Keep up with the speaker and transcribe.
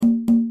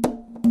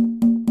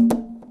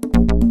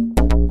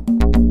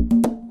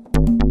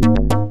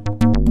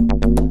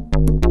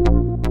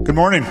Good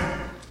morning.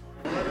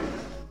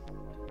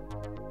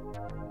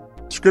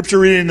 Scripture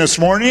reading this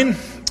morning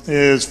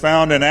is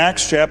found in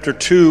Acts chapter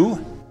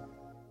 2,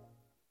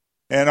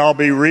 and I'll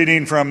be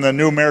reading from the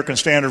New American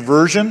Standard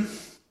Version.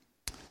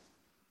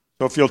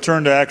 So if you'll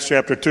turn to Acts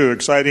chapter 2,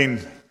 exciting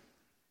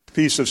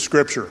piece of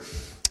Scripture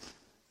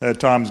that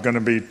Tom's going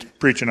to be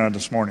preaching on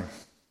this morning.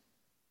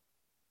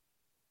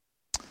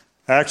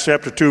 Acts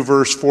chapter 2,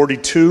 verse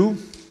 42.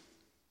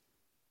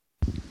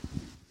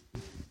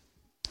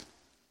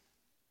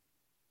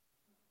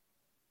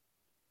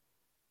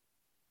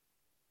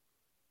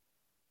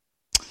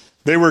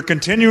 They were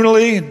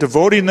continually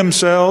devoting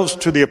themselves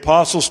to the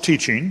apostles'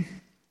 teaching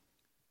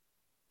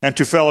and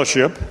to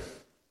fellowship,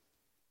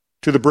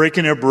 to the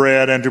breaking of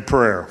bread and to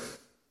prayer.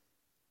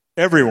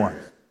 Everyone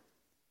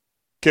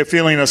kept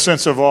feeling a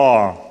sense of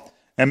awe,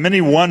 and many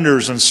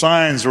wonders and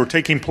signs were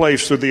taking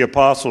place through the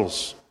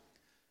apostles.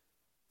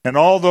 And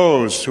all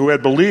those who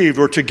had believed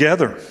were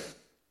together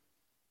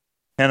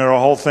and had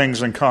all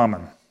things in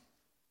common.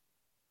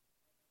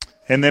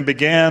 And they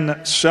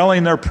began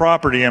selling their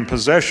property and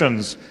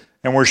possessions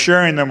and were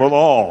sharing them with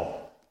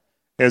all,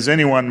 as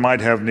anyone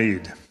might have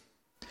need.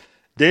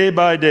 Day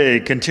by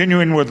day,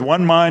 continuing with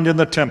one mind in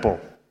the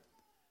temple,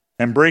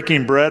 and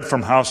breaking bread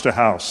from house to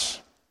house.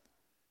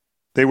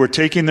 They were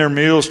taking their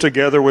meals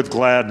together with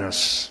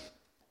gladness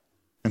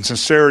and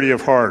sincerity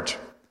of heart,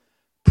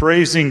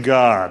 praising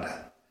God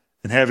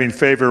and having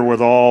favor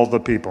with all the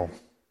people.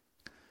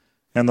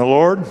 And the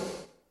Lord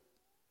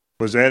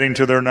was adding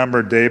to their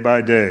number day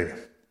by day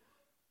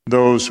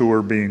those who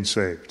were being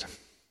saved.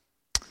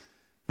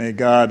 May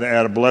God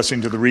add a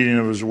blessing to the reading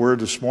of His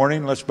Word this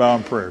morning. Let's bow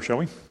in prayer, shall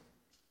we?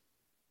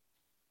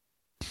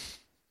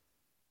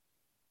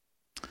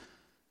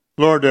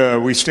 Lord,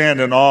 we stand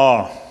in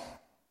awe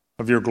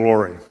of Your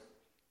glory.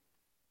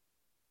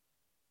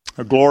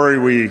 A glory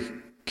we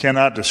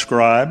cannot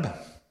describe,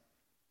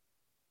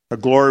 a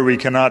glory we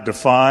cannot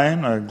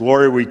define, a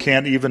glory we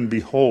can't even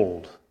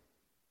behold.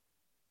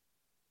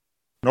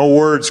 No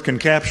words can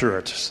capture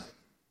it.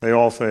 They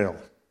all fail.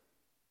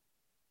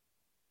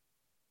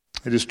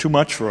 It is too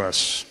much for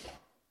us.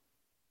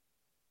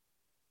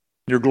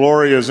 Your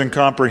glory is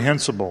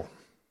incomprehensible,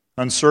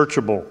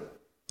 unsearchable,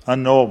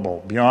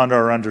 unknowable, beyond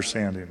our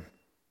understanding.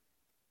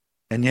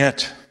 And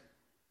yet,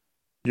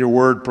 Your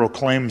Word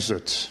proclaims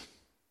it.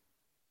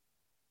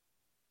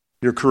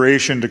 Your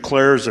creation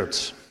declares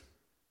it.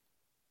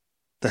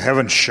 The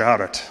heavens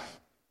shout it.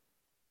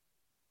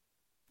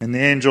 And the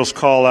angels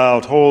call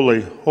out,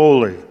 "Holy,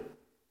 holy,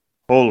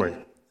 holy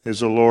is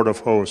the Lord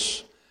of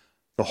hosts.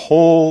 The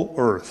whole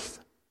earth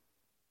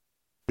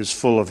is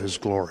full of His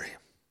glory."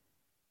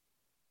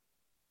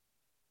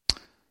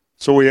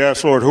 So we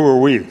ask, Lord, who are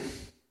we?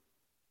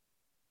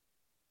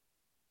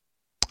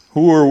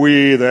 Who are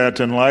we that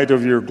in light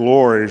of Your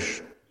glory,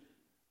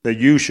 that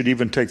You should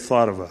even take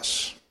thought of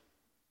us?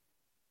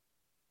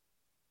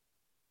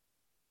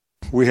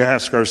 We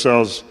ask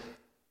ourselves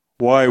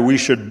why we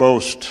should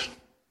boast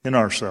in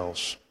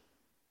ourselves,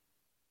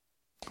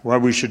 why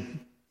we should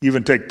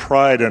even take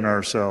pride in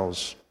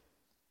ourselves,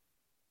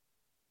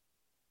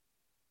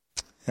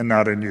 and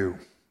not in You,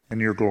 in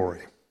Your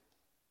glory.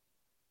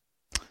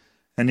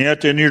 And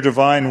yet in Your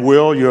divine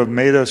will, You have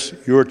made us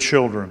Your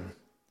children,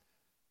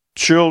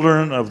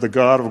 children of the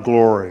God of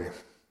glory.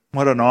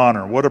 What an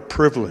honor, what a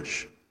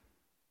privilege,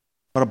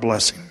 what a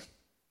blessing.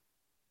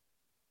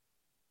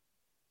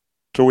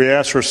 So we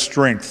ask for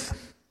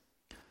strength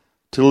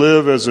to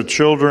live as the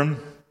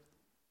children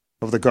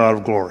of the God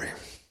of glory,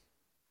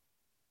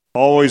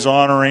 always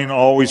honoring,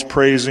 always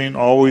praising,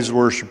 always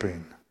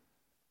worshiping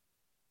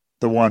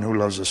the one who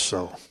loves us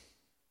so.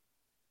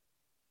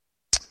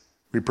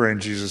 We pray in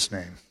Jesus'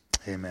 name.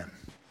 Amen.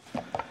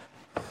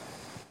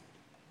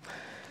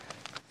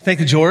 Thank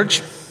you,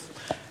 George.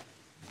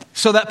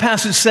 So that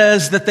passage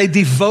says that they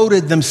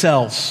devoted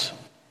themselves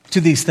to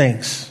these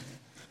things.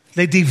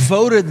 They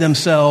devoted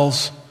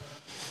themselves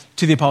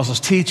to the apostles'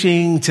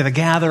 teaching, to the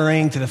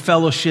gathering, to the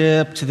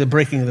fellowship, to the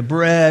breaking of the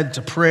bread,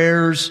 to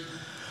prayers.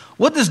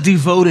 What does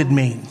devoted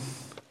mean?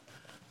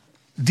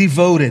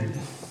 Devoted.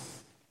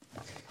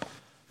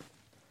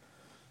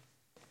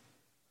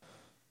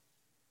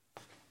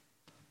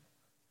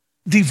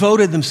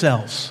 Devoted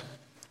themselves.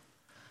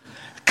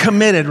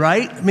 Committed,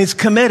 right? It means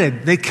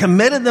committed. They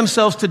committed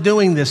themselves to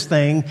doing this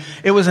thing.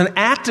 It was an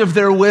act of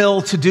their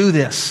will to do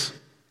this.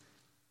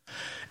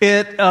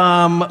 It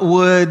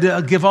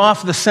would give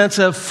off the sense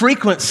of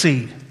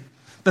frequency,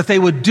 that they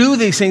would do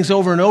these things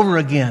over and over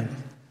again.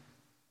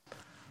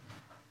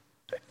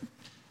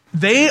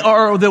 There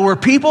were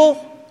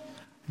people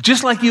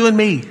just like you and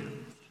me.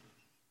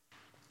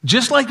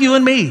 Just like you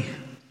and me.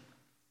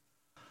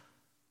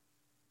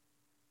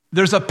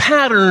 There's a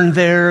pattern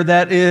there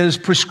that is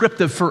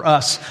prescriptive for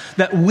us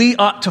that we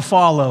ought to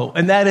follow,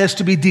 and that is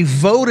to be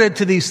devoted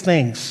to these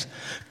things,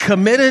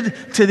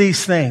 committed to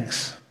these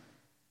things.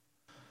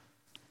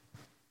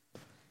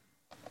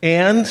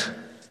 And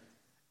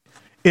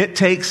it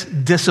takes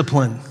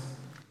discipline.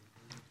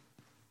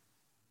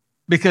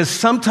 Because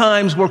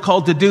sometimes we're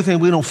called to do things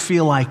we don't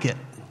feel like it.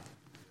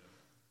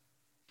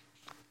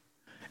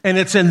 And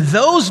it's in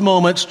those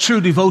moments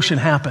true devotion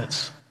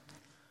happens.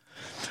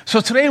 So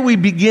today we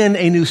begin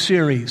a new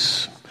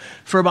series.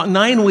 For about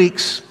 9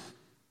 weeks,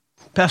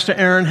 Pastor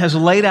Aaron has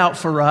laid out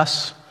for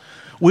us,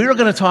 we are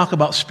going to talk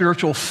about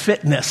spiritual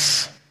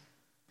fitness.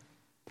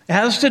 It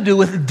has to do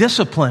with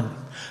discipline.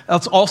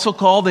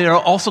 They are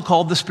also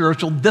called the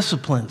spiritual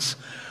disciplines.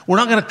 We're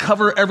not going to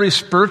cover every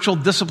spiritual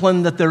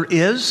discipline that there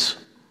is.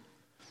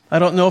 I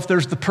don't know if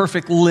there's the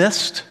perfect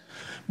list,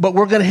 but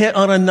we're going to hit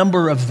on a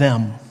number of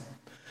them.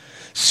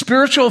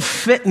 Spiritual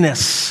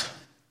fitness.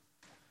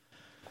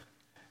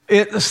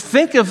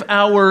 Think of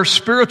our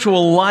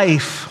spiritual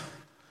life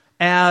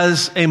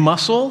as a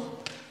muscle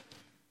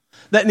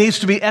that needs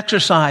to be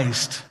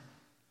exercised,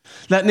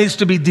 that needs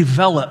to be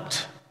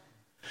developed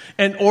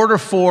in order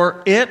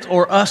for it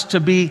or us to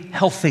be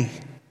healthy.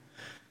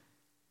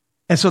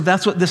 And so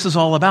that's what this is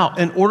all about.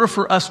 In order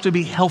for us to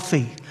be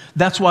healthy,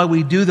 that's why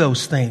we do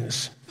those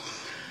things.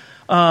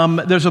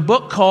 There's a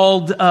book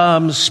called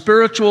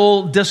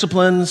Spiritual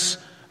Disciplines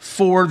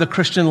for the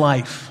Christian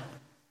Life.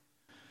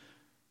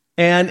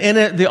 And in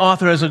it, the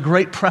author has a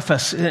great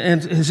preface,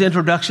 and his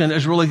introduction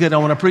is really good. I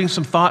want to bring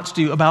some thoughts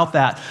to you about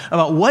that,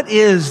 about what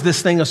is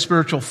this thing of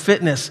spiritual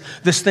fitness,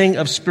 this thing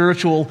of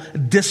spiritual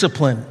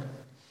discipline.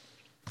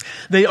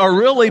 They are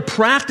really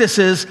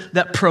practices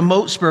that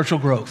promote spiritual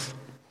growth.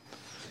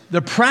 They're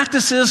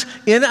practices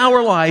in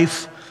our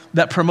life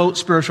that promote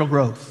spiritual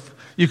growth.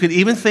 You could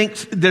even think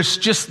there's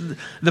just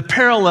the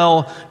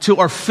parallel to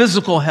our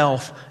physical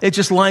health. It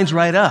just lines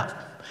right up.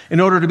 In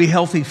order to be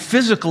healthy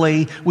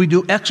physically, we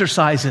do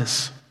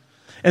exercises.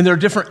 And there are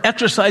different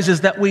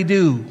exercises that we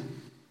do.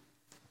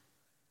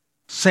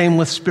 Same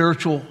with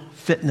spiritual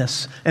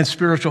fitness and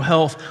spiritual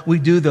health. We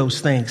do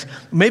those things.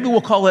 Maybe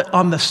we'll call it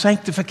on the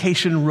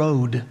sanctification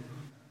road.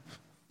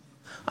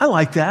 I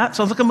like that.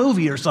 Sounds like a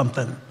movie or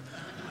something.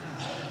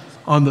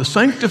 On the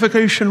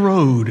sanctification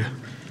road.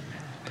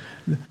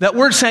 That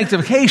word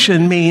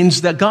sanctification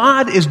means that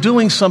God is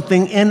doing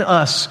something in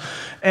us,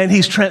 and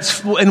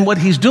and what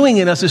He's doing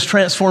in us is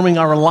transforming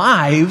our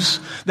lives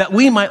that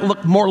we might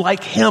look more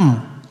like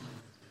Him.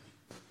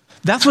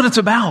 That's what it's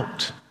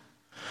about.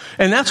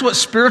 And that's what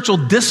spiritual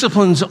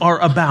disciplines are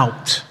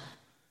about,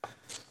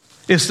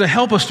 is to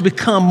help us to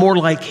become more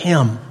like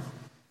Him.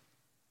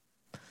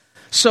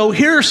 So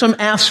here are some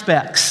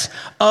aspects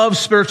of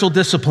spiritual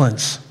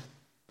disciplines.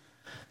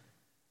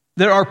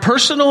 There are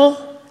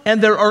personal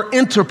and there are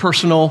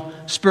interpersonal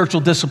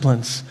spiritual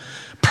disciplines.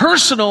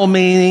 Personal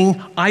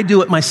meaning I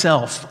do it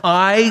myself.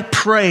 I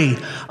pray.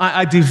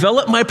 I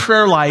develop my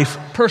prayer life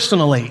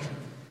personally.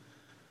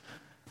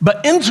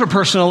 But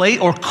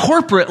interpersonally or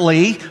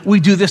corporately, we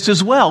do this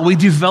as well. We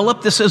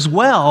develop this as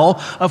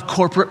well of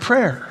corporate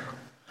prayer.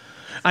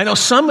 I know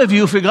some of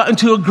you, if we got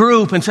into a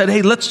group and said,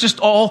 hey, let's just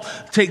all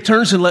take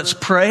turns and let's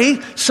pray,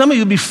 some of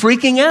you would be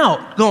freaking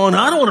out, going,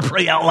 I don't want to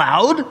pray out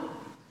loud.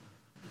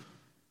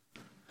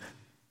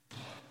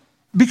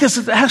 Because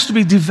it has to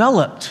be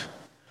developed.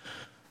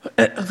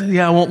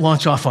 Yeah, I won't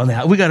launch off on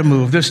that. We got to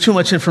move. There's too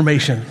much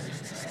information.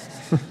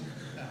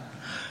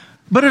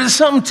 But it is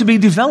something to be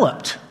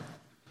developed.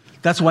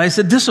 That's why it's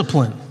a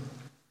discipline.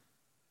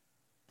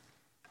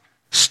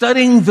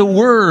 Studying the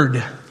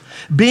Word,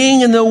 being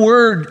in the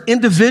Word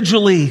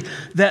individually,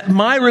 that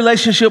my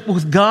relationship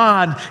with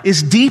God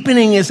is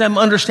deepening as I'm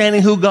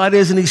understanding who God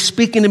is and He's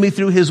speaking to me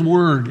through His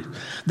Word.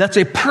 That's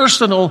a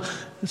personal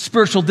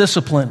spiritual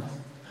discipline.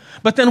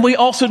 But then we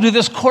also do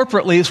this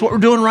corporately. It's what we're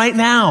doing right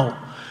now.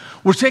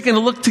 We're taking a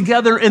look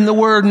together in the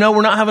Word. No,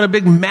 we're not having a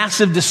big,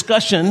 massive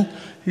discussion.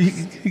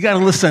 You got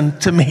to listen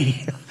to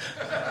me.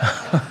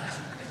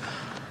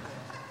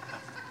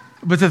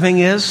 But the thing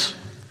is,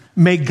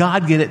 may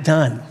God get it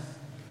done.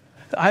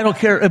 I don't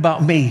care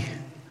about me.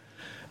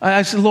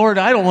 I said, Lord,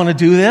 I don't want to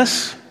do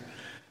this.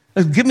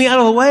 Get me out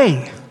of the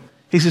way.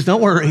 He says,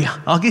 don't worry.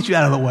 I'll get you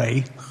out of the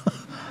way.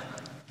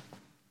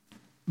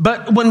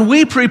 But when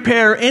we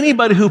prepare,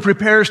 anybody who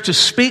prepares to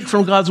speak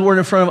from God's Word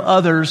in front of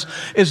others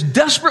is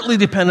desperately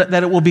dependent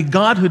that it will be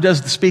God who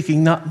does the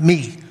speaking, not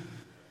me,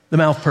 the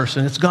mouth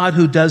person. It's God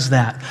who does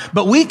that.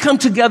 But we come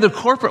together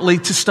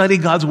corporately to study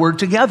God's Word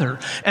together.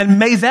 And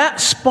may that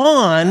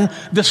spawn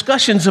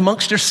discussions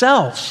amongst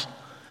yourselves.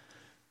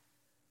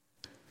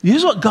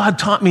 Here's what God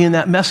taught me in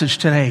that message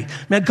today.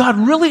 Man, God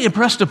really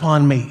impressed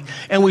upon me.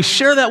 And we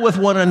share that with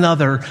one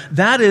another.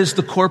 That is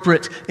the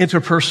corporate,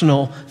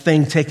 interpersonal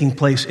thing taking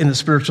place in the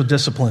spiritual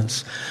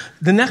disciplines.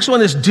 The next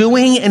one is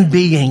doing and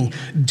being.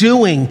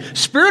 Doing.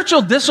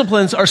 Spiritual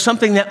disciplines are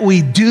something that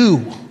we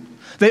do.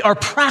 They are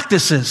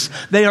practices.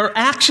 They are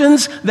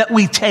actions that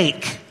we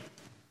take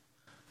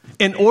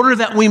in order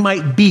that we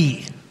might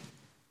be.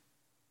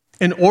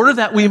 In order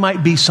that we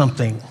might be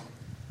something.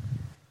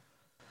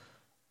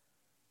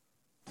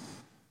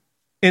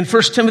 In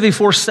 1 Timothy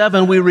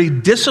 4:7, we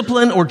read,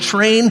 discipline or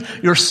train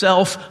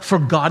yourself for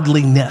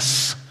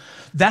godliness.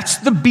 That's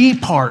the B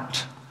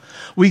part.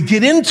 We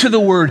get into the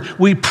Word,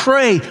 we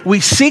pray,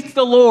 we seek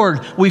the Lord,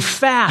 we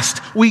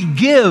fast, we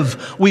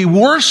give, we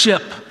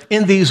worship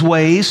in these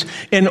ways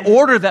in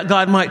order that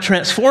God might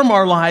transform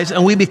our lives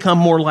and we become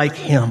more like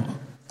Him.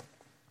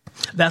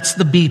 That's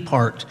the be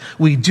part.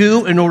 We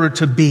do in order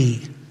to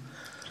be.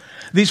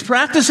 These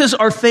practices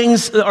are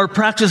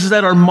practices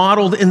that are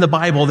modeled in the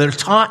Bible. They're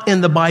taught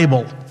in the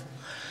Bible.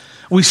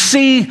 We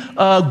see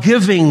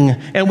giving,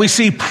 and we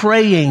see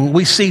praying,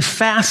 we see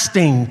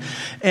fasting,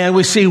 and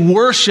we see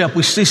worship,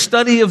 we see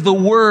study of the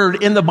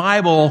Word in the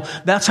Bible.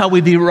 That's how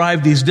we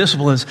derive these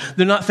disciplines.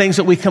 They're not things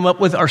that we come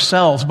up with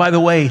ourselves. By the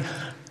way,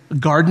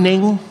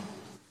 gardening,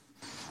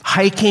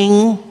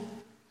 hiking,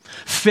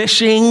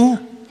 fishing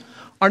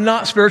are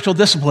not spiritual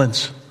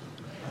disciplines.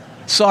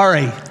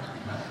 Sorry.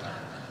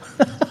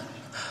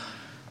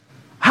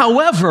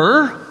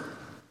 However,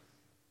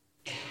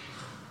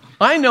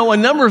 I know a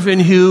number of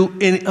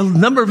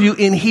you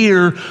in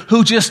here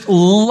who just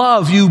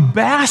love, you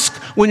bask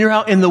when you're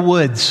out in the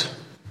woods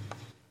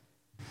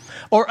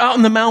or out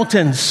in the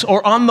mountains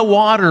or on the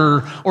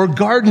water or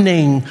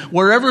gardening,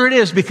 wherever it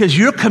is, because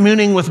you're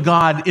communing with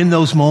God in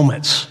those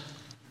moments.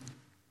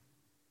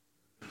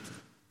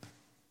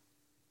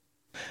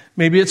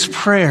 Maybe it's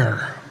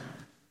prayer,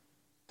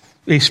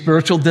 a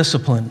spiritual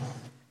discipline.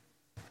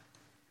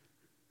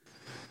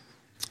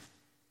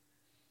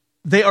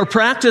 They are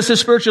practiced as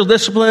spiritual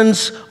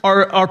disciplines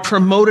are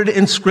promoted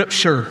in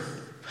Scripture.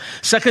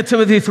 2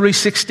 Timothy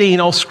 3:16,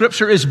 all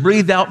Scripture is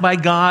breathed out by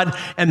God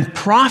and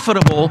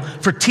profitable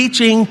for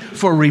teaching,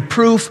 for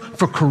reproof,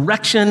 for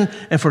correction,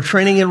 and for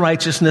training in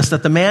righteousness,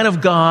 that the man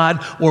of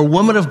God or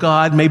woman of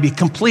God may be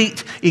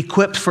complete,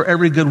 equipped for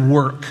every good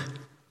work.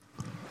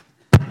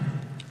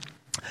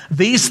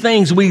 These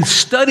things, we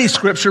study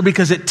Scripture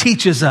because it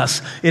teaches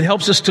us. It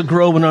helps us to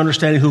grow in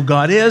understanding who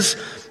God is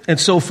and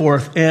so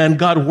forth. And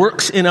God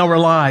works in our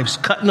lives,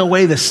 cutting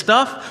away the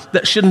stuff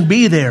that shouldn't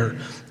be there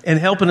and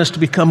helping us to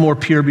become more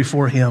pure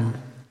before Him.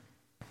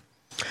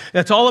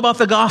 It's all about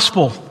the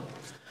gospel,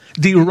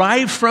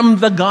 derived from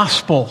the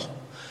gospel.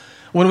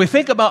 When we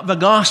think about the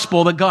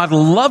gospel, that God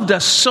loved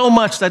us so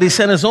much that He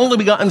sent His only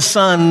begotten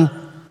Son,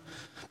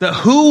 that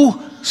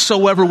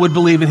whosoever would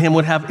believe in Him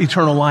would have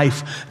eternal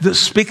life.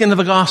 Speaking of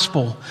the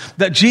gospel,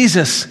 that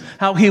Jesus,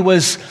 how He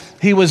was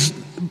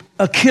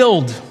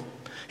killed,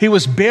 He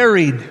was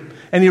buried,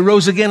 and He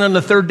rose again on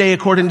the third day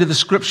according to the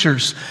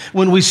Scriptures.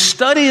 When we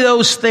study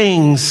those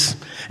things,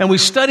 and we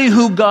study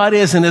who God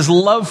is and His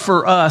love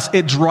for us,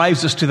 it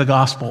drives us to the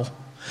gospel.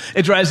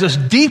 It drives us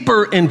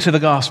deeper into the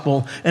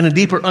gospel and a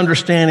deeper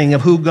understanding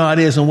of who God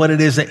is and what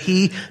it is that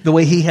the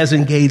way He has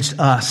engaged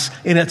us.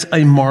 And it's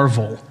a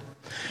marvel.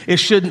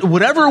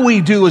 Whatever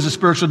we do as a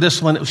spiritual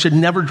discipline, it should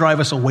never drive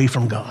us away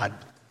from God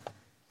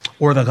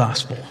or the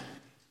gospel.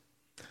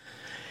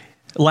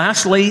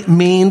 Lastly,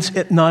 means,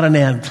 not an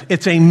end.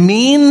 It's a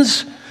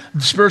means.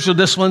 Spiritual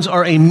disciplines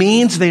are a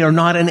means. They are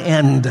not an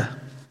end.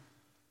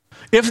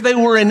 If they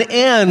were an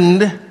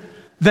end,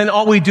 then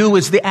all we do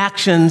is the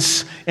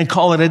actions and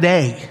call it a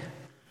day.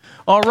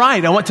 All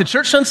right, I went to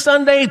church on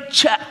Sunday.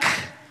 Check.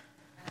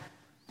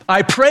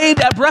 I prayed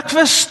at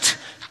breakfast.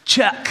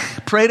 Check.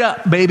 Prayed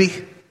up,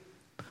 baby.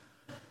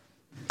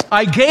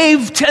 I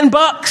gave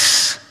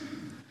 $10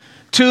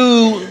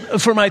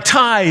 for my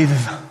tithe.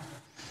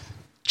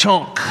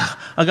 Chunk.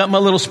 I got my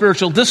little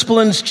spiritual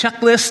disciplines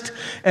checklist,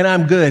 and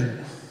I'm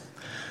good.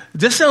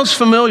 This sounds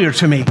familiar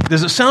to me.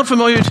 Does it sound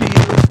familiar to you?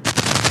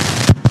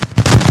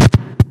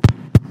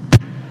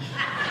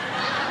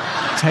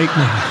 Take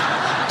me.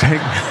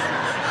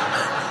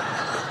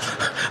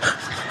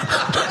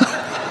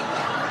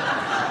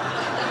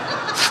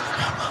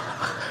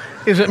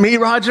 Is it me,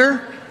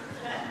 Roger?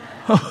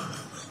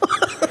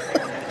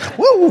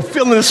 Woo,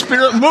 feeling the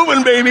Spirit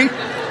moving, baby.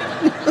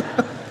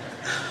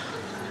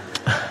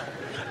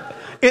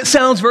 It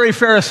sounds very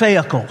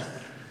Pharisaical.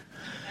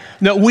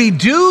 Now, we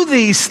do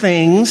these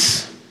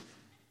things.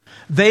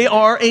 They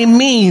are a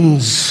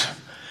means.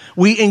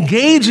 We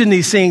engage in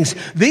these things.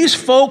 These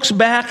folks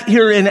back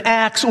here in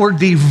Acts were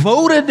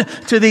devoted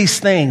to these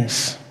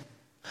things.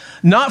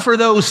 Not for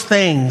those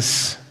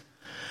things,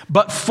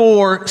 but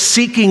for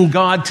seeking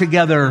God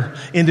together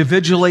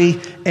individually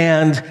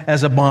and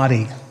as a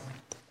body.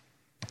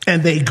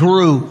 And they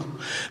grew.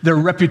 Their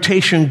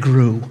reputation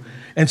grew,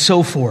 and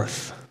so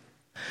forth.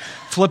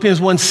 Philippians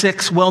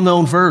 1:6,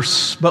 well-known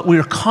verse, but we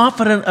are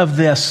confident of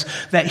this,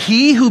 that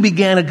He who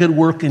began a good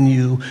work in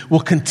you will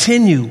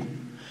continue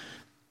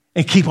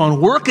and keep on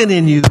working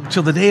in you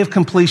till the day of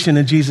completion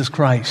in Jesus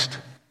Christ.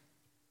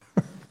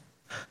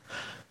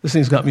 This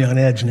thing's got me on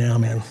edge now,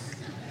 man.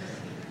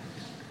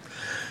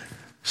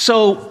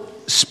 So,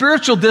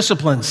 spiritual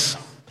disciplines,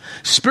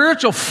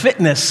 spiritual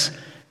fitness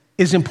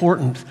is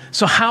important.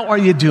 So how are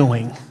you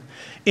doing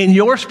in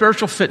your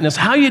spiritual fitness?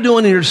 How are you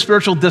doing in your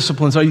spiritual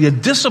disciplines? Are you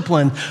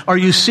disciplined? Are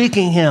you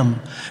seeking Him?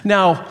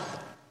 Now,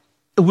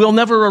 we'll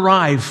never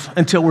arrive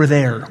until we're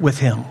there with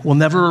Him. We'll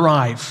never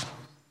arrive.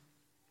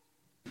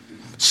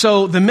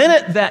 So the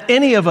minute that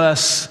any of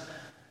us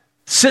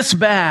sits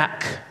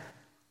back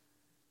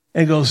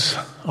and goes,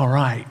 all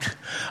right.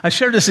 I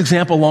shared this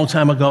example a long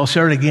time ago. I'll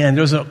share it again.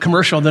 There was a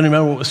commercial. I don't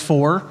remember what it was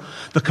for.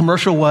 The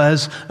commercial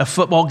was a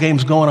football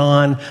game's going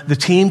on. The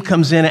team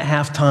comes in at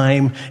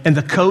halftime, and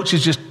the coach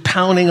is just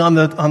pounding on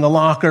the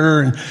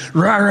locker and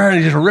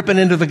just ripping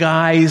into the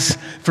guys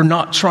for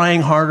not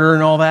trying harder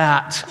and all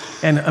that.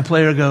 And a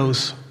player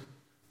goes,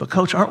 "But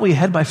coach, aren't we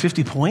ahead by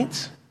 50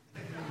 points?"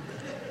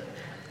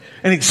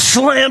 And he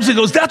slams and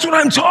goes, "That's what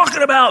I'm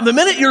talking about." And the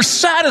minute you're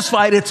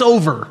satisfied, it's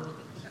over.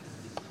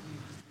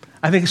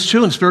 I think it's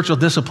true in spiritual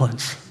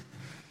disciplines.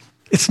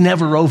 It's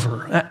never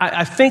over.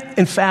 I think,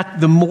 in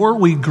fact, the more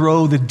we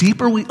grow, the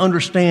deeper we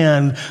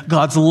understand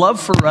God's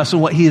love for us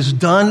and what he has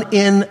done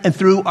in and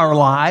through our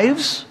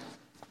lives,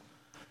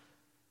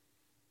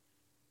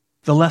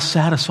 the less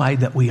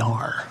satisfied that we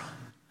are.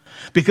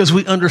 Because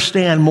we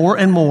understand more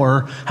and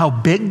more how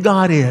big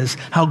God is,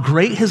 how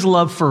great his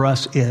love for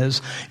us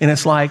is, and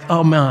it's like,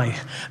 oh my,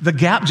 the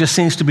gap just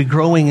seems to be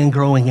growing and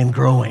growing and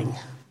growing.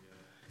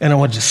 And I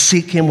want to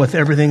seek him with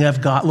everything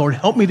I've got. Lord,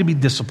 help me to be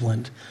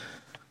disciplined.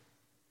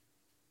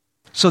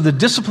 So the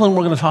discipline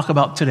we're going to talk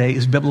about today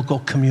is biblical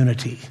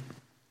community.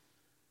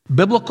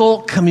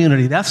 Biblical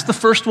community. That's the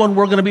first one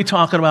we're going to be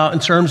talking about in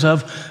terms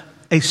of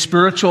a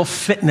spiritual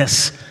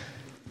fitness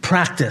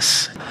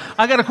practice.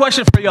 I got a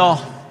question for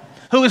y'all.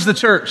 Who is the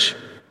church?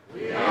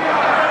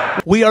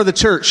 We are the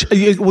church.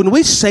 When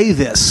we say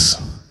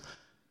this,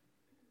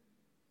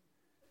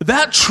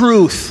 that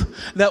truth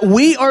that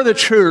we are the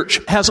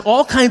church has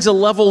all kinds of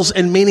levels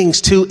and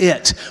meanings to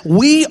it.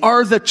 We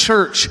are the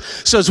church.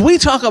 So as we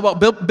talk about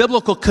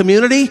biblical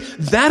community,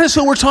 that is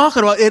who we're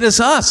talking about. It is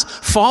us,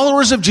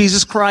 followers of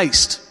Jesus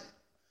Christ.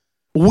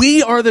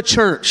 We are the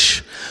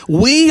church.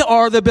 We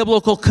are the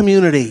biblical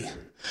community.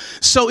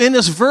 So in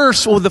this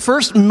verse, the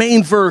first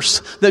main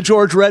verse that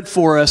George read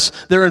for us,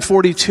 there in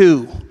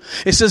 42,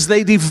 it says,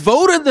 they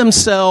devoted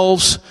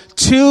themselves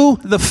to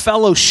the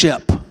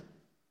fellowship.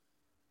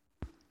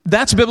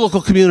 That's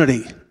biblical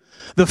community.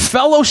 The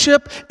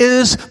fellowship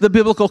is the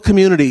biblical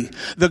community.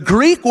 The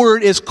Greek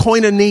word is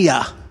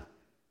koinonia.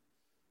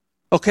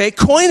 Okay,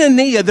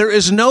 koinonia, there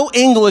is no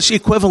English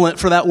equivalent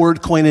for that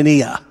word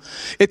koinonia.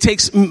 It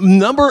takes a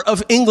number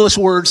of English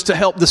words to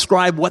help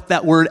describe what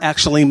that word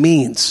actually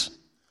means.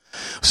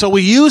 So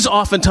we use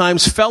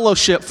oftentimes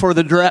fellowship for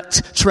the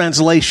direct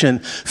translation.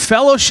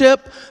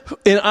 Fellowship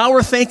in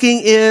our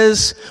thinking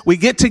is we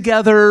get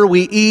together,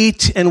 we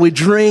eat and we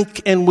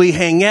drink and we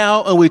hang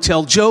out and we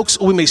tell jokes.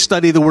 We may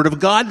study the Word of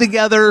God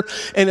together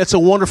and it's a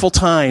wonderful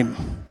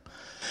time.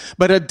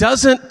 But it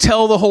doesn't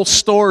tell the whole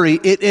story.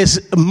 It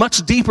is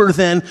much deeper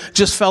than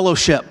just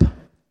fellowship.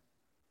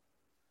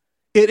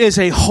 It is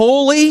a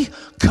holy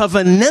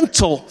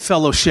covenantal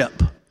fellowship.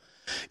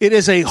 It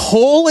is a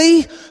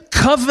holy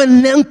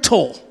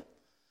covenantal.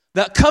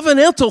 That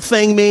covenantal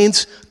thing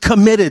means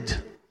committed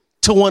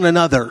to one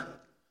another.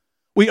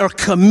 We are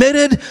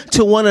committed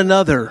to one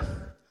another.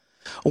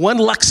 One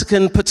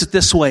lexicon puts it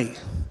this way.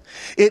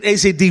 It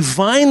is a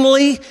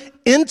divinely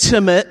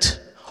intimate,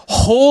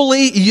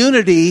 holy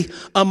unity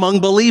among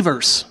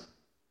believers.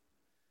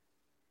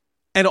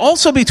 And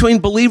also between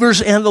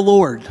believers and the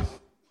Lord.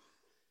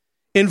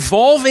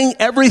 Involving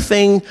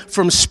everything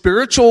from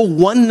spiritual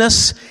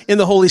oneness in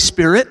the Holy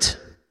Spirit,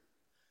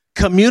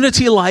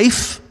 community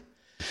life,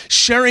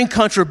 sharing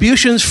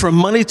contributions from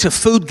money to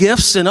food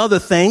gifts and other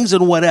things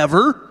and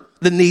whatever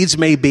the needs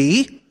may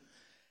be,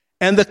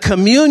 and the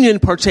communion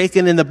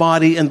partaken in the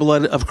body and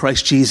blood of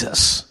Christ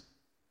Jesus.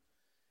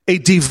 A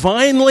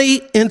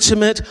divinely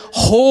intimate,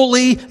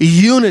 holy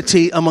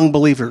unity among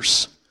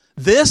believers.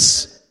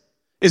 This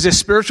is a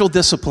spiritual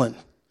discipline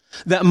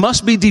that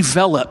must be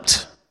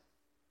developed.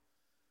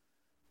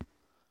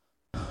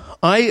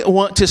 I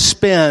want to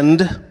spend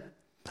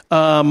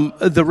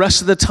the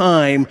rest of the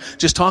time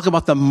just talk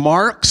about the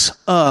marks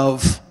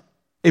of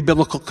a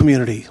biblical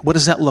community. What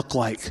does that look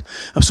like?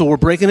 So we're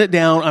breaking it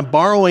down. I'm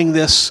borrowing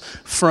this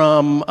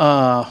from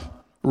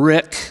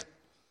Rick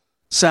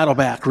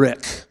Saddleback.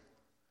 Rick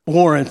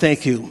Warren,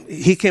 thank you.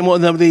 He came up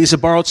with some of these. I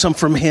borrowed some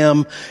from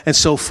him and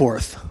so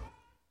forth.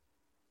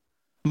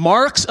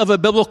 Marks of a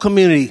biblical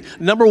community.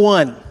 Number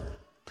one,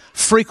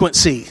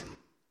 frequency.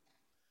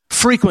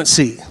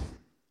 Frequency.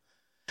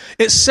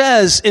 It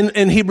says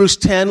in Hebrews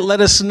 10,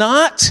 let us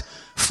not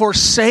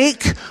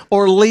forsake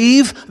or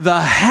leave the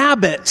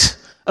habit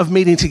of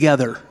meeting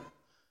together.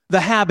 The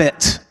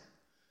habit.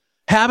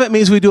 Habit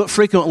means we do it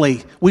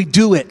frequently. We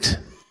do it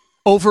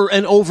over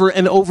and over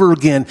and over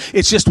again.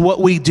 It's just what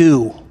we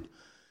do.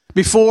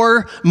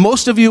 Before,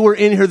 most of you were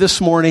in here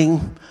this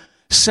morning,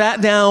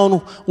 sat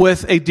down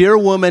with a dear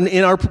woman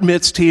in our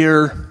midst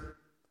here,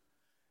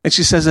 and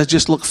she says, I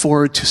just look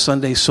forward to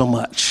Sunday so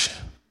much.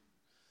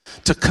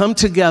 To come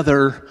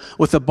together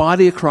with the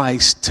body of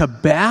Christ, to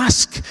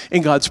bask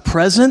in God's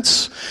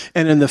presence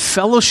and in the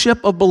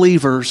fellowship of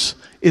believers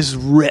is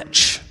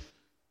rich.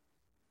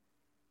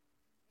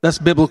 That's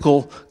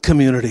biblical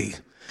community.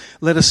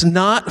 Let us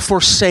not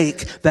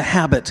forsake the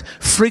habit.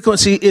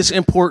 Frequency is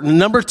important.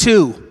 Number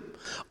two,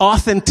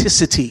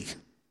 authenticity.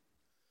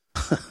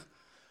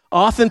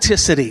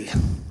 Authenticity.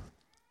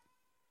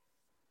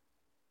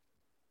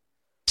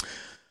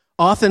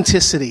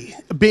 Authenticity.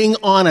 Being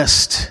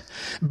honest.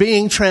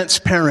 Being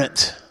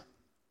transparent.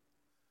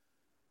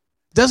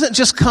 Doesn't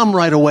just come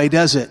right away,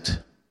 does it?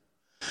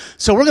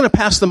 So we're going to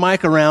pass the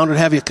mic around and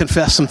have you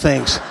confess some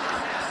things.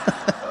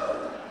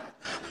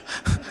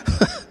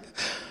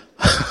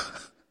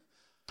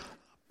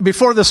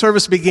 Before the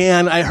service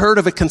began, I heard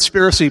of a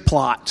conspiracy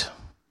plot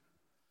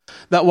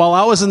that while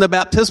I was in the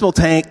baptismal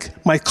tank,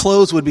 my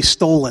clothes would be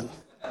stolen.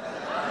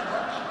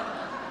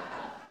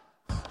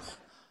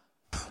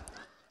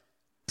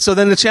 So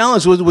then the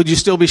challenge was, would you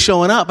still be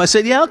showing up? I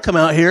said, yeah, I'll come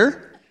out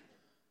here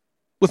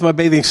with my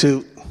bathing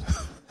suit.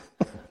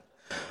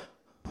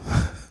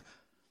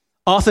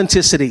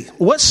 Authenticity.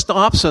 What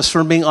stops us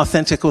from being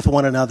authentic with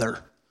one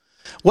another?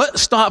 What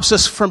stops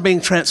us from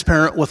being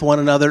transparent with one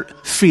another?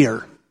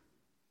 Fear.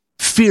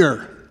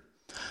 Fear.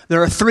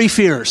 There are 3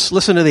 fears.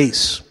 Listen to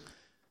these.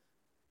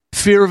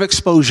 Fear of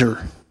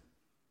exposure.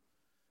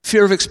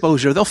 Fear of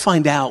exposure. They'll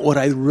find out what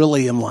I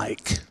really am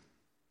like.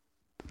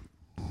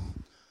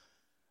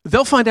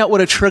 They'll find out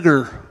what a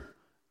trigger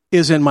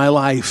is in my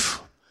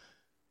life,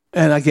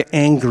 and I get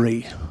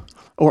angry,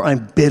 or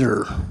I'm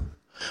bitter,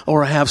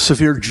 or I have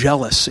severe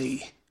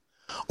jealousy,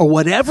 or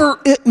whatever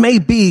it may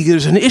be.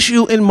 There's an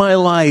issue in my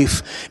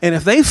life, and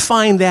if they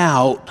find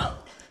out,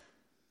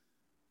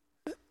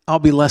 I'll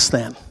be less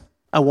than.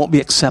 I won't be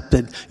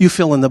accepted. You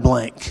fill in the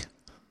blank.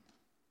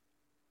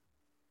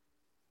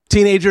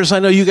 Teenagers, I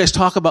know you guys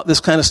talk about this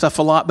kind of stuff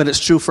a lot, but it's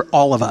true for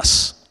all of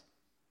us.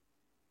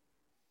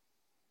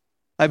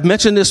 I've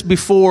mentioned this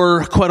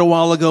before quite a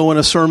while ago in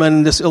a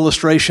sermon, this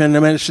illustration. I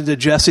mentioned to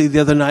Jesse the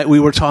other night, we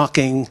were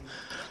talking.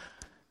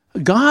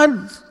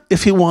 God,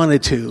 if he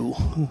wanted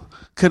to,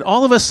 could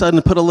all of a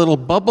sudden put a little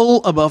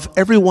bubble above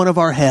every one of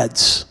our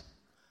heads.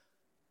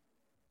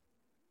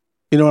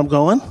 You know where I'm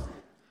going?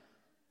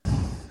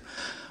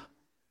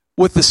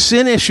 With the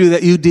sin issue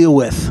that you deal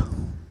with,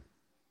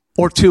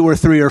 or 2 or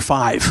 3 or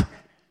 5.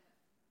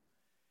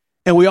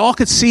 And we all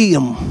could see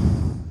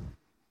them.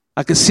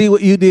 I could see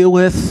what you deal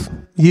with.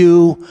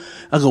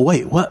 I go,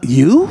 wait, what,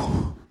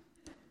 you?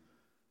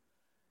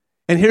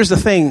 And here's the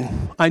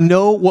thing. I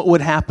know what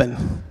would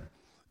happen.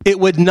 It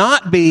would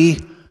not be,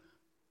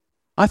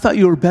 I thought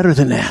you were better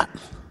than that.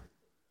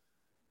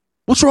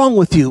 What's wrong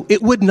with you?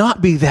 It would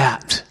not be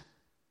that.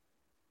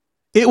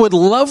 It would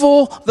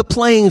level the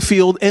playing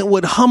field and it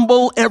would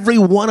humble every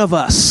one of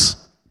us.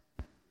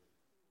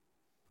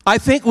 I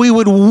think we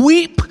would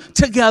weep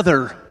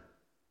together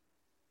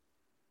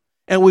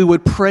and we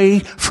would pray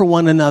for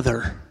one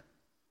another.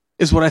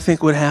 Is what I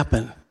think would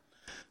happen.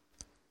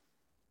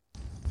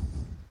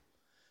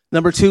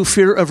 Number 2,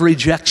 fear of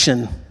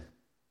rejection.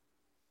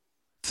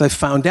 If I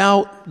found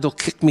out, they'll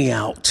kick me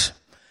out.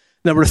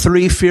 Number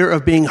 3, fear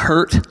of being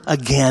hurt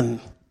again.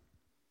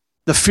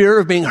 The fear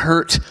of being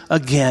hurt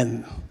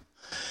again.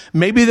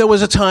 Maybe there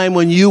was a time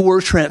when you were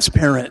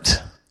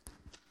transparent.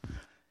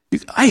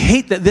 I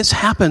hate that this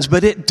happens,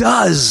 but it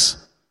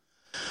does.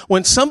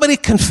 When somebody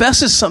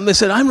confesses something, they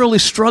said, I'm really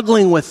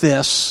struggling with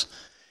this.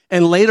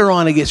 And later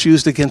on, it gets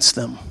used against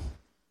them.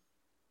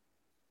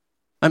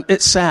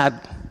 It's sad.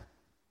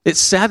 It's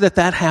sad that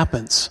that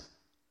happens.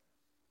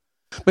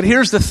 But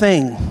here's the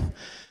thing.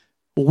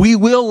 We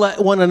will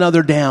let one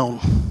another down.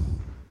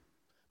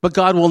 But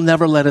God will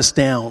never let us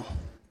down.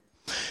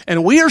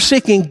 And we are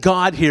seeking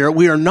God here.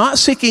 We are not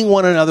seeking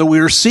one another.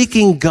 We are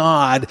seeking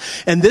God.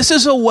 And this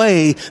is a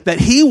way that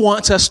he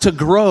wants us to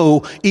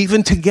grow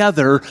even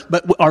together.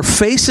 But our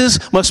faces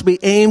must be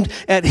aimed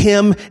at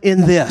him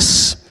in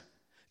this.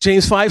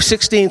 James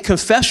 5:16,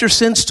 confess your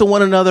sins to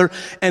one another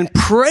and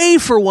pray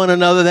for one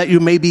another that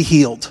you may be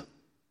healed.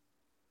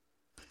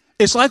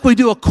 It's like we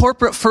do a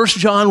corporate 1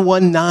 John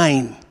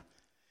 1:9.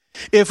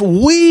 If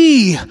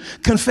we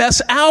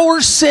confess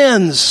our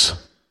sins,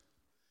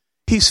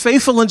 he's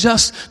faithful and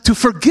just to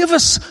forgive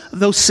us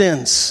those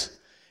sins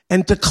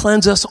and to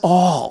cleanse us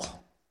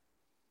all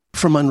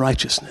from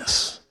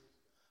unrighteousness.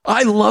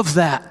 I love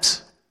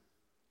that.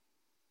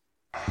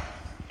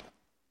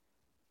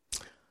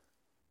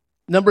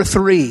 Number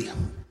 3,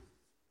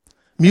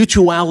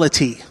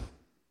 mutuality.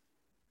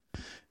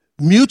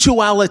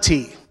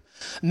 Mutuality.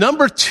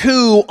 Number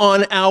 2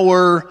 on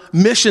our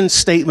mission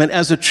statement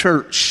as a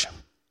church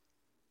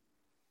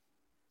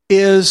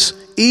is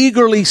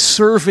eagerly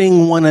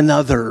serving one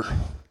another.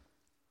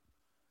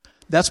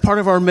 That's part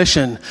of our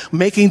mission,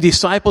 making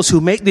disciples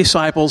who make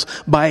disciples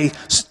by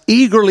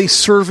eagerly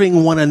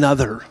serving one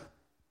another.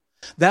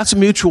 That's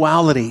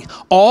mutuality.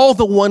 All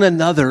the one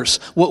another's,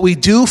 what we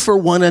do for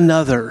one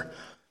another.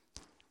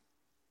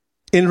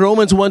 In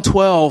Romans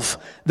 1:12,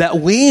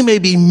 that we may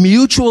be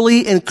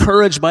mutually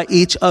encouraged by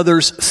each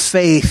other's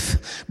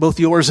faith, both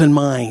yours and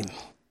mine.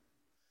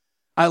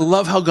 I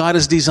love how God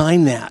has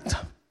designed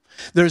that.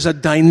 There's a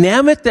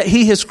dynamic that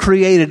he has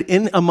created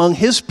in among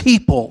his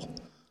people.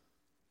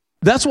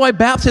 That's why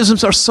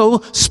baptisms are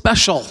so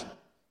special.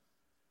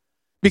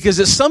 Because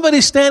it's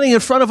somebody standing in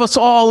front of us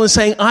all and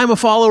saying, I'm a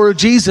follower of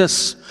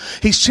Jesus.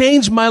 He's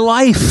changed my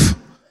life.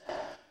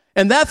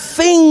 And that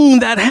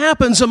thing that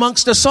happens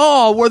amongst us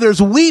all, where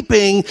there's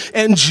weeping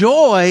and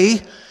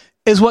joy,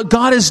 is what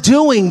God is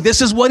doing.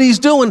 This is what he's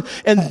doing.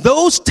 And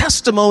those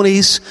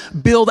testimonies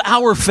build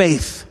our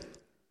faith.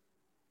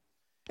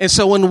 And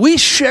so when we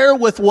share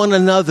with one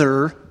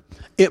another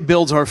It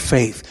builds our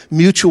faith.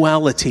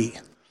 Mutuality.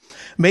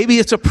 Maybe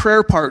it's a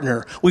prayer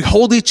partner. We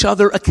hold each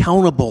other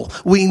accountable.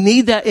 We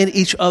need that in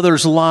each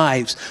other's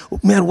lives.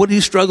 Man, what are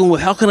you struggling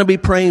with? How can I be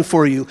praying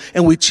for you?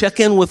 And we check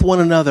in with one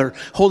another,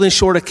 holding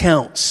short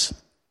accounts.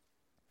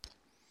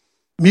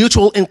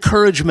 Mutual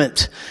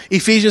encouragement.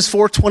 Ephesians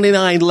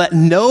 4:29, let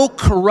no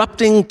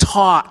corrupting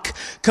talk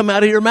come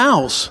out of your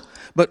mouths,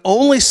 but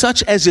only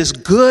such as is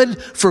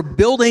good for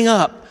building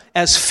up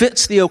as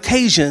fits the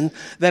occasion,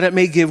 that it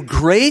may give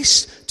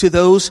grace to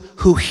those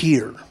who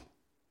hear.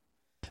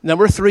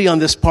 Number 3 on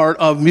this part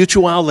of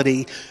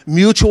mutuality,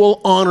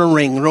 mutual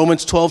honoring.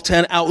 Romans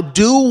 12:10,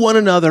 outdo one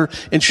another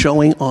in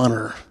showing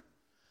honor.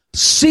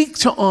 Seek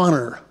to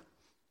honor.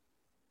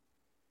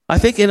 I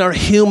think in our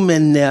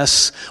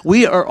humanness,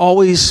 we are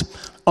always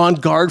on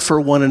guard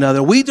for one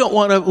another. We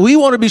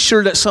want to be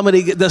sure that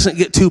somebody doesn't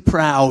get too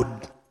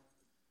proud.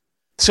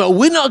 So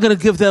we're not going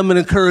to give them an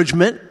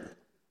encouragement.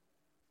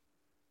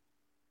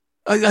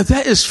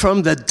 That is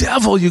from the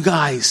devil, you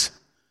guys.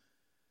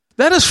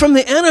 That is from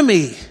the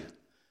enemy.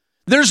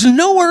 There's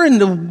nowhere in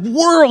the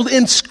world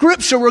in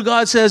Scripture where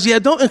God says, yeah,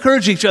 don't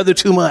encourage each other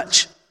too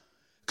much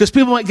because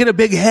people might get a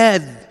big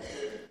head.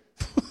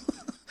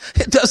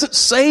 It doesn't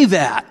say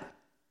that.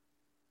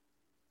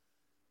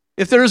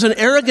 If there's an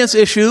arrogance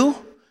issue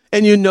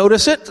and you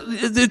notice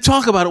it,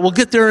 talk about it. We'll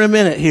get there in a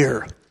minute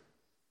here.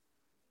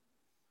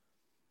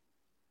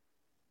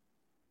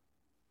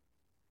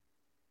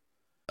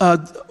 A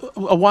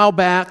while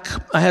back,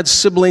 I had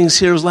siblings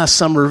here. It was last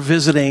summer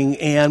visiting,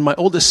 and my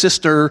oldest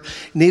sister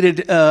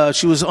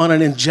she was on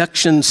an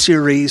injection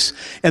series,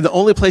 and the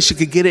only place she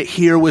could get it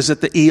here was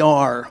at the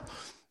ER.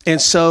 And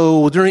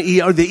so during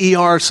the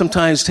ER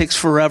sometimes takes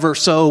forever,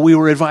 so we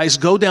were advised,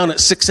 go down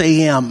at 6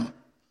 a.m.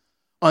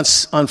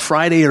 on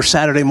Friday or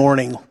Saturday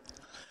morning.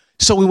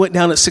 So we went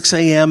down at 6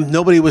 a.m.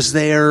 Nobody was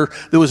there.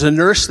 There was a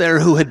nurse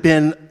there who had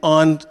been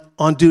on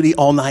duty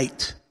all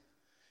night.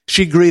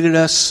 She greeted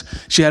us.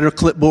 She had her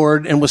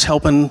clipboard and was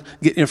helping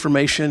get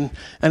information.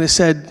 And I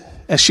said,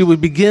 as she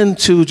would begin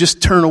to just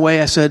turn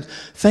away, I said,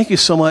 thank you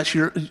so much.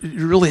 You're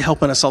really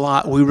helping us a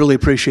lot. We really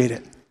appreciate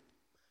it.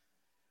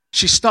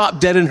 She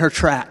stopped dead in her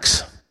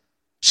tracks.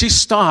 She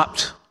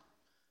stopped.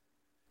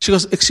 She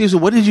goes, excuse me,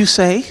 what did you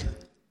say? I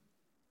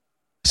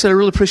said, I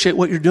really appreciate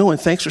what you're doing.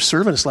 Thanks for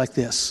serving us like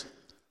this.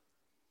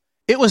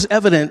 It was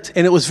evident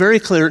and it was very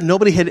clear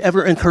nobody had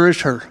ever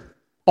encouraged her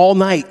all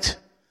night.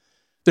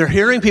 They're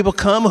hearing people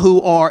come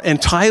who are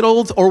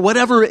entitled or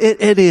whatever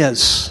it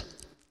is.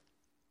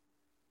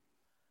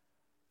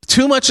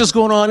 Too much is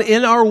going on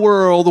in our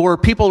world where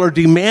people are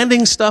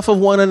demanding stuff of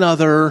one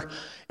another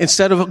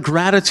instead of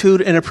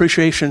gratitude and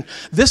appreciation.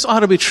 This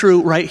ought to be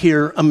true right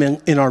here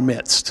in our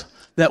midst,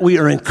 that we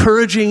are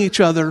encouraging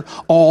each other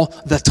all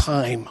the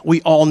time.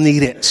 We all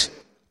need it.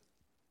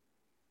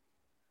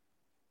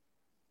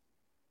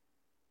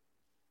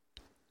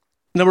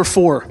 Number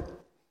 4,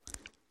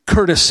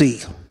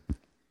 courtesy.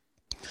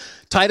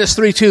 Titus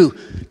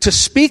 3:2, to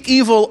speak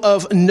evil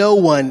of no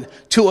one,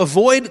 to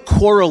avoid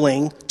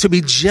quarreling, to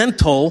be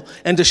gentle,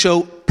 and to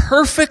show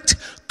perfect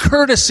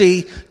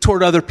courtesy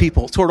toward other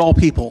people, toward all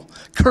people.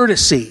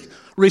 Courtesy,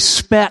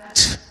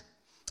 respect,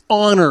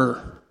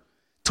 honor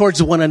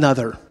towards one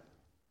another.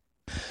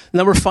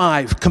 Number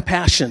 5,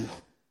 compassion.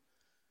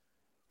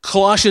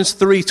 Colossians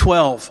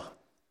 3:12.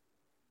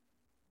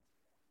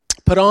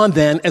 Put on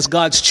then, as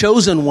God's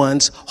chosen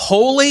ones,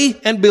 holy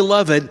and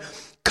beloved,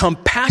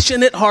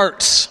 compassionate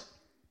hearts,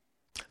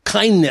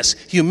 kindness,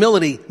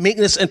 humility,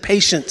 meekness, and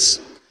patience.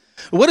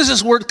 What does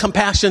this word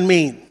compassion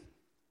mean?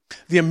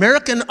 The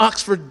American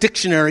Oxford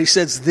Dictionary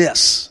says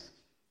this: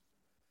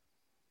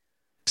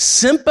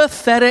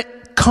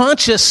 sympathetic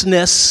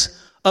consciousness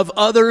of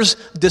others'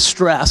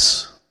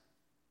 distress.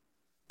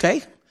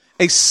 Okay?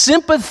 A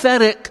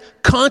sympathetic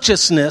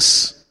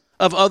consciousness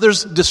of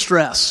others'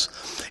 distress.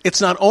 It's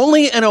not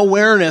only an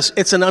awareness,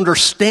 it's an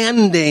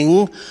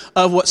understanding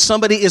of what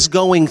somebody is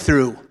going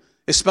through,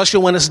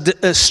 especially when it's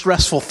a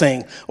stressful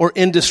thing or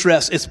in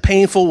distress. It's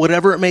painful,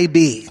 whatever it may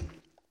be.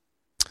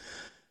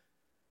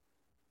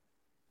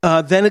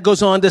 Then it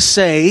goes on to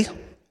say,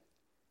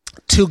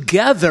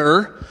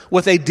 together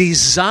with a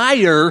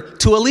desire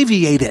to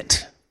alleviate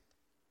it.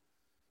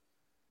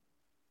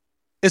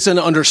 It's an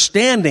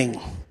understanding.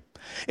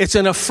 It's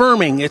an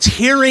affirming. It's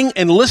hearing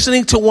and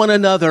listening to one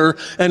another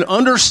and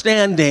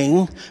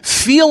understanding,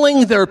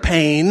 feeling their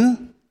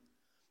pain.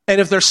 And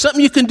if there's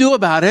something you can do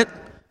about it,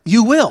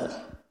 you will.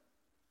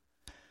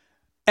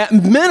 At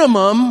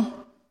minimum,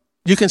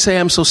 you can say,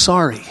 I'm so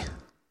sorry.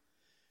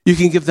 You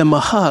can give them a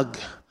hug.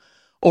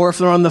 Or if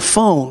they're on the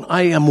phone,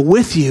 I am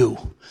with you.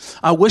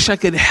 I wish I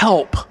could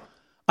help.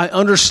 I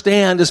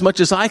understand as much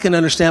as I can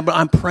understand, but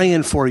I'm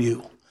praying for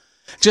you.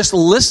 Just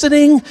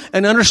listening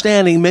and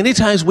understanding, many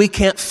times we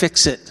can't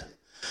fix it.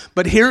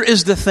 But here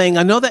is the thing.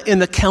 I know that in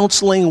the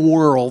counseling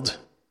world,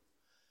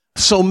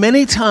 so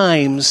many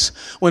times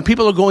when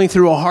people are going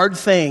through a hard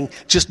thing,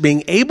 just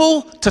being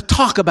able to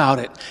talk about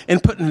it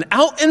and putting it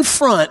out in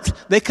front,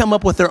 they come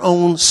up with their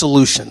own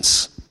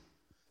solutions.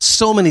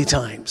 So many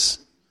times.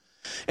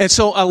 And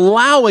so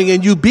allowing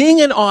and you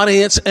being an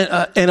audience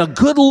and a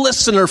good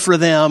listener for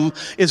them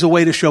is a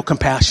way to show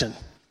compassion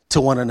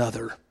to one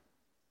another.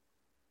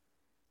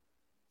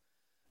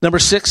 Number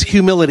 6,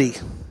 humility.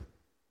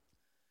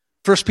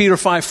 1 Peter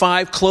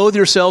 5:5, clothe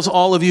yourselves,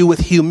 all of you, with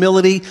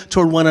humility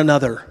toward one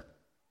another.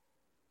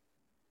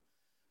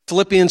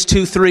 Philippians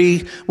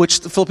 2:3, which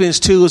Philippians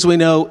 2, as we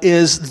know,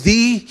 is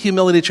the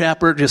humility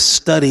chapter. Just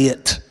study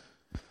it.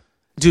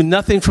 Do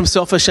nothing from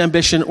selfish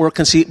ambition or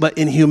conceit, but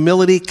in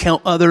humility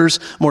count others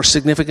more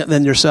significant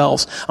than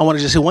yourselves. I want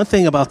to just say one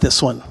thing about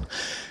this one.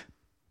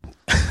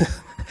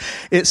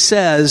 It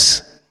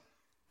says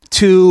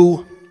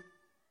to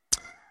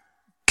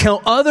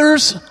count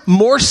others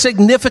more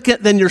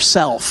significant than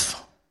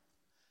yourself.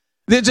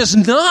 It does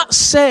not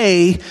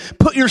say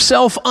put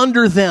yourself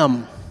under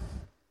them.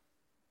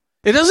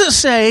 It doesn't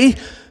say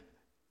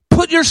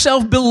put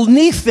yourself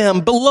beneath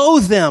them, below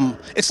them.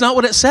 It's not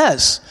what it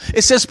says.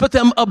 It says put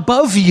them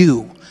above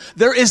you.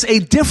 There is a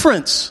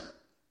difference.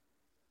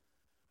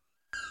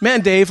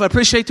 Man, Dave, I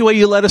appreciate the way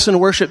you led us in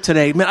worship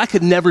today. Man, I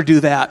could never do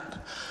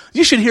that.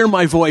 You should hear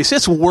my voice.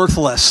 It's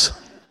worthless.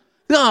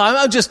 No,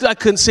 I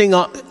couldn't sing.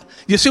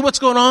 You see what's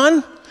going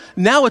on?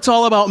 Now it's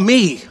all about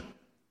me.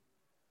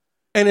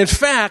 And in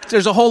fact,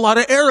 there's a whole lot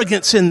of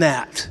arrogance in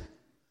that.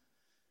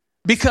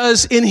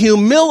 Because in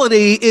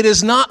humility, it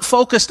is not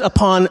focused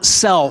upon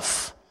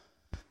self.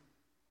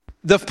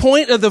 The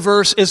point of the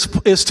verse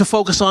is to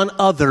focus on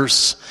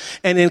others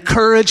and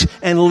encourage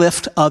and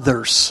lift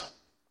others.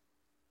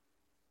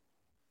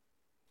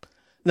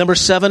 Number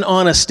 7,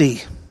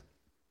 honesty.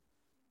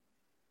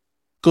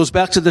 Goes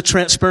back to the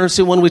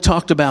transparency one we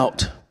talked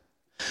about.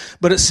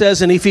 But it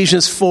says in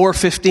Ephesians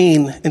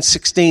 4:15 and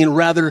 16,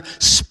 rather,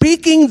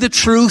 speaking the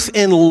truth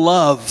in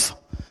love,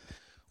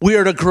 we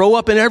are to grow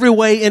up in every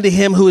way into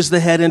him who is the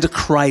head, into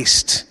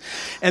Christ.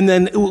 And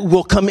then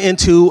we'll come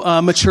into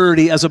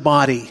maturity as a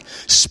body.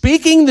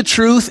 Speaking the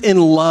truth in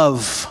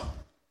love.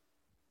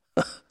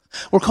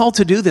 We're called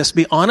to do this.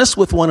 Be honest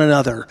with one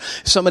another.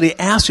 If somebody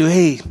asks you,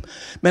 hey,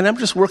 man, I'm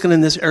just working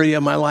in this area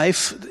of my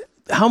life.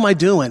 How am I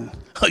doing?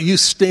 Oh, you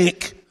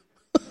stink.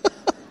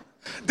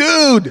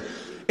 Dude,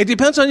 it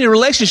depends on your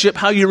relationship,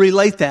 how you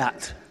relate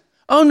that.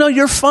 Oh, no,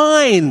 you're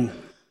fine.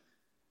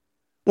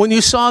 When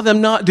you saw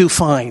them not do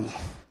fine.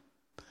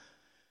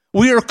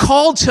 We are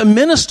called to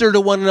minister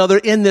to one another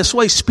in this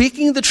way,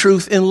 speaking the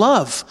truth in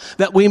love,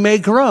 that we may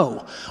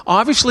grow.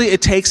 Obviously,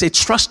 it takes a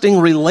trusting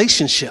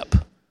relationship,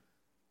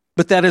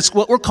 but that is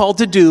what we're called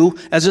to do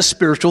as a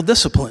spiritual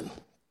discipline.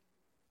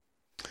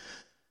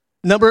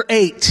 Number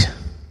 8,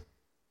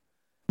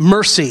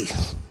 mercy.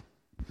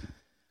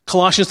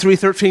 Colossians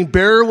 3:13,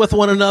 bear with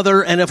one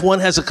another, and if one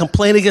has a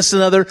complaint against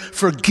another,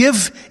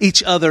 forgive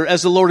each other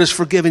as the Lord has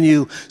forgiven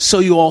you, so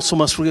you also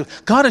must forgive.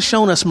 God has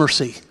shown us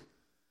mercy.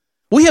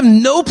 We have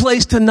no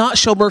place to not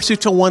show mercy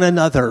to one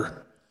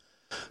another.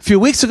 A few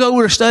weeks ago,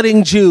 we were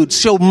studying Jude.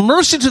 Show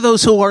mercy to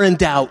those who are in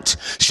doubt.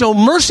 Show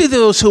mercy to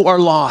those who are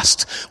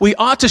lost. We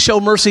ought to show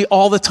mercy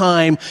all the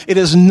time. It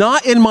is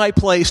not in my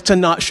place to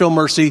not show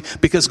mercy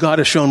because God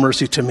has shown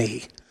mercy to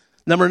me.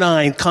 Number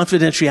 9,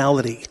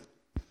 confidentiality.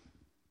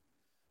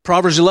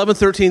 Proverbs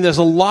 11:13, there's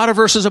a lot of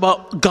verses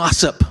about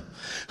gossip.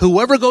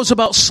 Whoever goes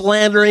about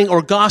slandering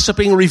or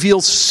gossiping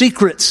reveals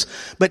secrets,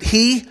 but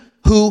he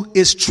who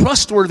is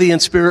trustworthy in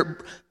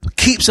spirit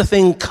keeps a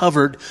thing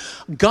covered.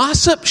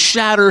 Gossip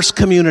shatters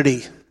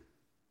community.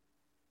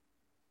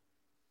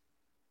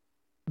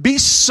 Be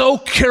so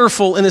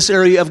careful in this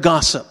area of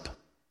gossip.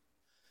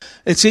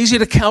 It's easy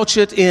to couch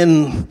it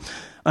in,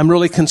 I'm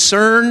really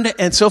concerned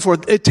and so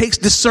forth. It takes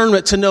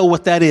discernment to know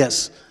what that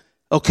is.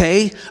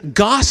 Okay?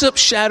 Gossip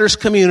shatters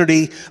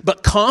community,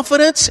 but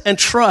confidence and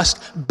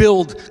trust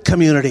build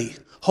community.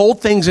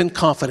 Hold things in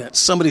confidence.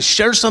 Somebody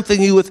shares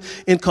something you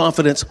with in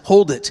confidence,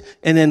 hold it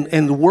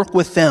and work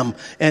with them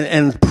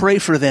and pray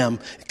for them.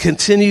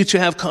 Continue to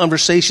have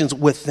conversations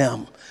with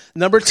them.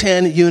 Number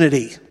 10,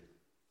 unity.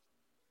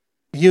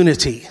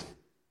 Unity.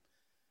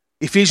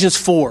 Ephesians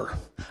 4.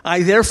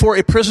 I, therefore,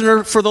 a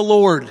prisoner for the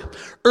Lord,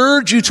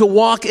 urge you to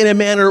walk in a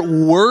manner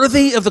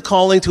worthy of the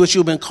calling to which you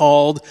have been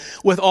called,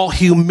 with all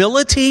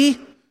humility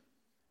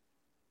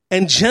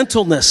and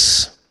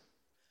gentleness,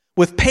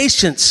 with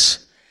patience,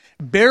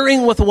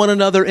 bearing with one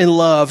another in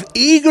love,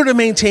 eager to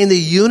maintain the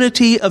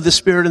unity of the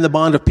Spirit in the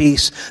bond of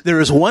peace.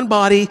 There is one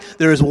body,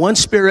 there is one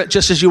Spirit,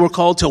 just as you were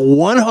called to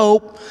one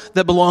hope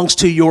that belongs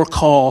to your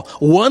call.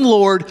 One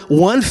Lord,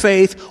 one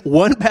faith,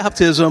 one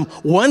baptism,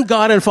 one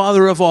God and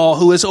Father of all,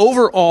 who is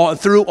over all and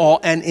through all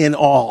and in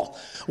all.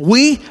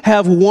 We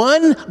have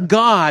one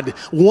God,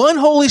 one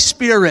Holy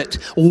Spirit,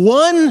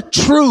 one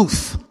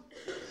truth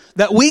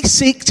that we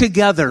seek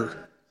together.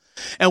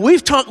 And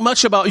we've talked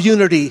much about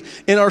unity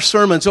in our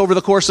sermons over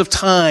the course of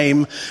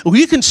time.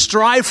 We can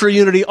strive for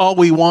unity all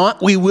we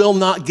want. We will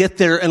not get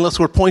there unless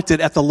we're pointed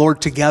at the Lord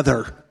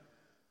together.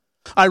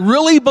 I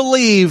really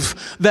believe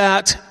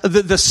that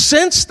the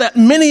sense that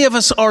many of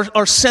us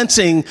are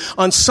sensing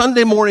on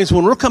Sunday mornings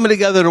when we're coming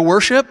together to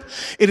worship,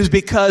 it is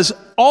because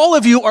all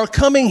of you are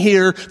coming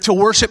here to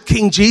worship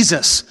King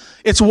Jesus.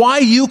 It's why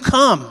you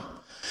come.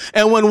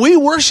 And when we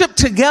worship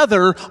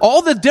together,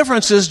 all the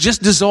differences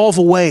just dissolve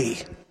away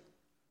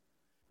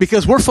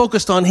because we're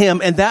focused on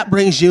him, and that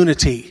brings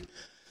unity.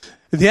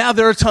 Yeah,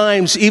 there are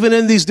times, even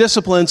in these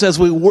disciplines, as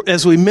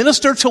we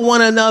minister to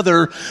one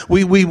another,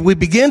 we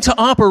begin to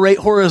operate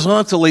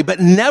horizontally, but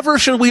never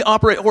should we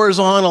operate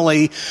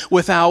horizontally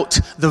without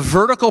the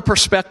vertical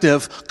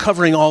perspective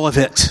covering all of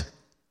it.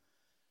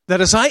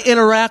 That as I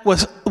interact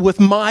with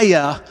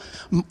Maya,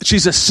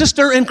 she's a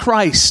sister in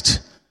Christ.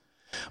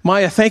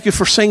 Maya, thank you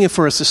for singing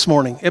for us this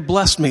morning. It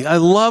blessed me. I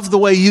love the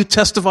way you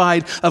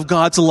testified of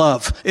God's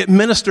love. It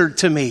ministered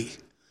to me.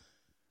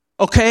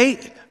 Okay?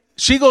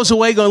 She goes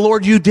away going,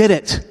 Lord, you did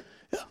it.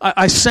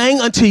 I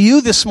sang unto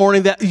you this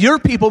morning that your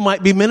people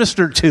might be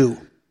ministered to.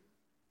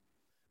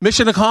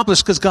 Mission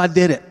accomplished because God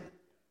did it.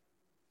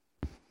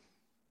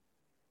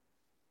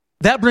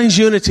 That brings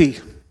unity.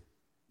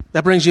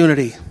 That brings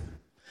unity.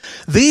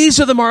 These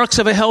are the marks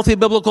of a healthy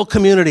biblical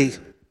community.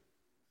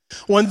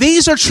 When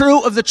these are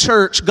true of the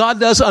church, God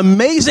does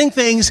amazing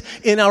things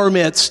in our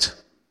midst.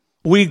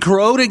 We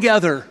grow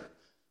together.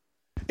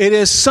 It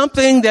is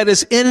something that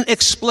is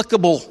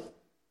inexplicable.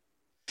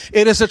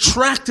 It is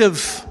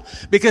attractive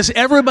because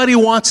everybody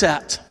wants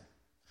that.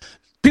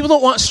 People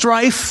don't want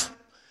strife.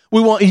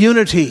 We want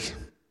unity.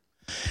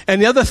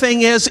 And the other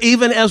thing is,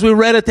 even as we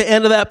read at the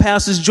end of that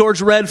passage,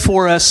 George read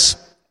for us,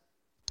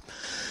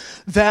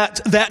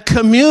 that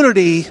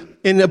community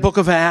in the book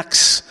of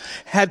Acts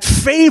had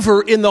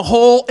favor in the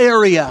whole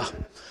area.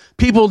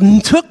 People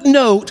took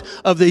note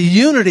of the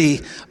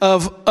unity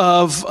of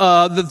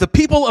the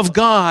people of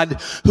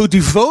God who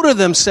devoted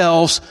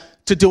themselves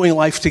to doing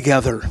life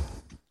together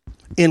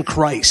in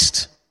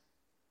Christ.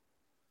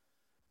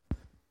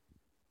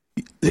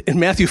 In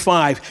Matthew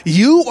 5,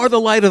 you are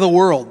the light of the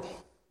world.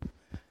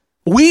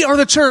 We are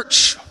the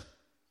church.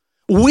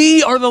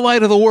 We are the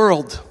light of the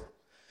world.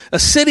 A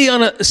city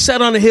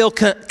set on a hill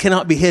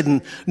cannot be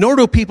hidden, nor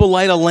do people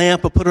light a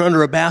lamp or put it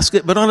under a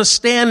basket, but on a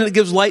stand, and it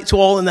gives light to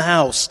all in the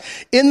house.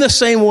 In the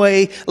same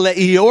way, let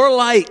your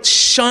light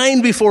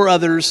shine before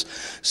others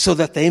so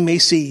that they may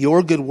see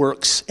your good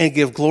works and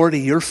give glory to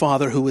your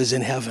Father who is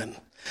in heaven.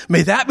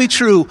 May that be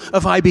true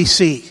of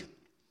IBC.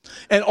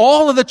 And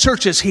all of the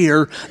churches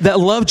here that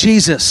love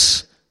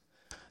Jesus.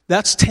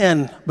 That's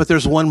 10, but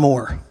there's one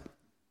more.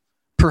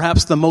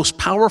 Perhaps the most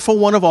powerful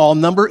one of all,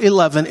 number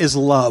 11, is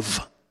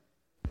love.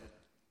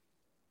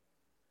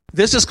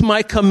 This is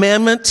my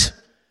commandment,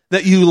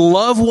 that you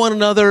love one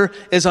another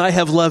as I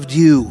have loved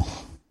you.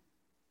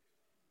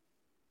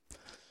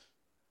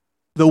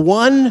 The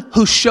one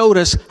who showed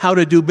us how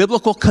to do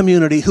biblical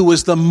community, who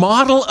was the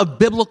model of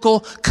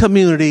biblical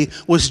community,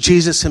 was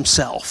Jesus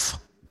himself.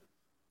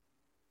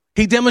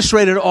 He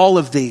demonstrated all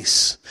of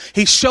these.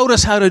 He showed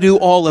us how to do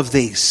all of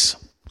these.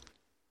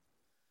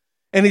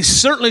 And he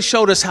certainly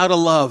showed us how to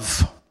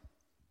love.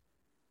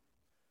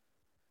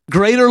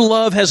 Greater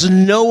love has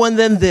no one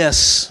than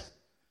this,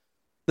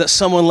 that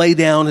someone lay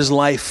down his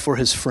life for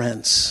his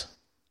friends.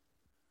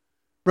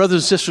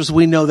 Brothers and sisters,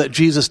 we know that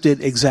Jesus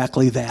did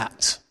exactly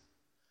that.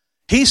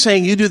 He's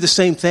saying you do the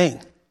same thing.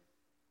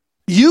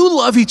 You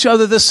love each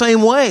other the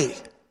same way.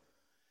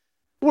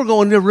 We're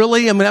going to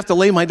really, I'm going to have to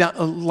lay my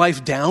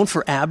life down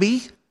for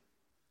Abby?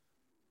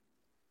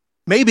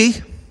 Maybe.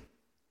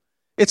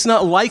 It's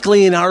not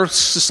likely in our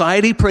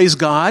society, praise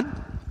God.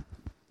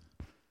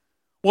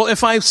 Well,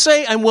 if I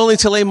say I'm willing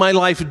to lay my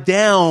life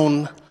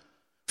down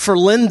for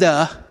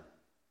Linda,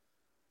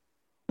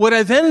 would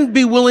I then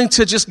be willing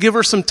to just give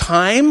her some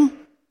time?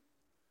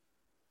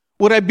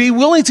 Would I be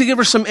willing to give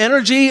her some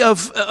energy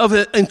of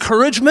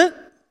encouragement?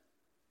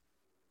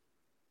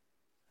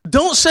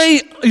 Don't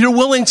say you're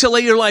willing to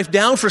lay your life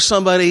down for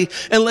somebody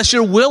unless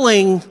you're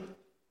willing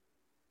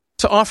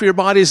to offer your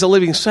body as a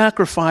living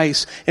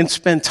sacrifice and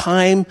spend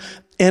time,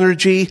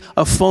 energy,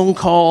 a phone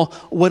call,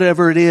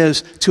 whatever it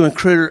is, to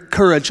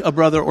encourage a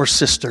brother or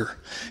sister.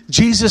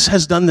 Jesus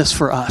has done this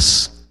for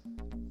us.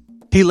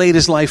 He laid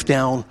his life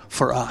down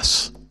for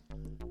us.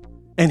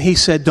 And he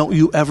said, don't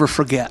you ever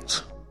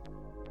forget.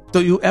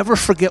 Don't you ever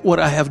forget what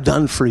I have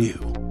done for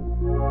you.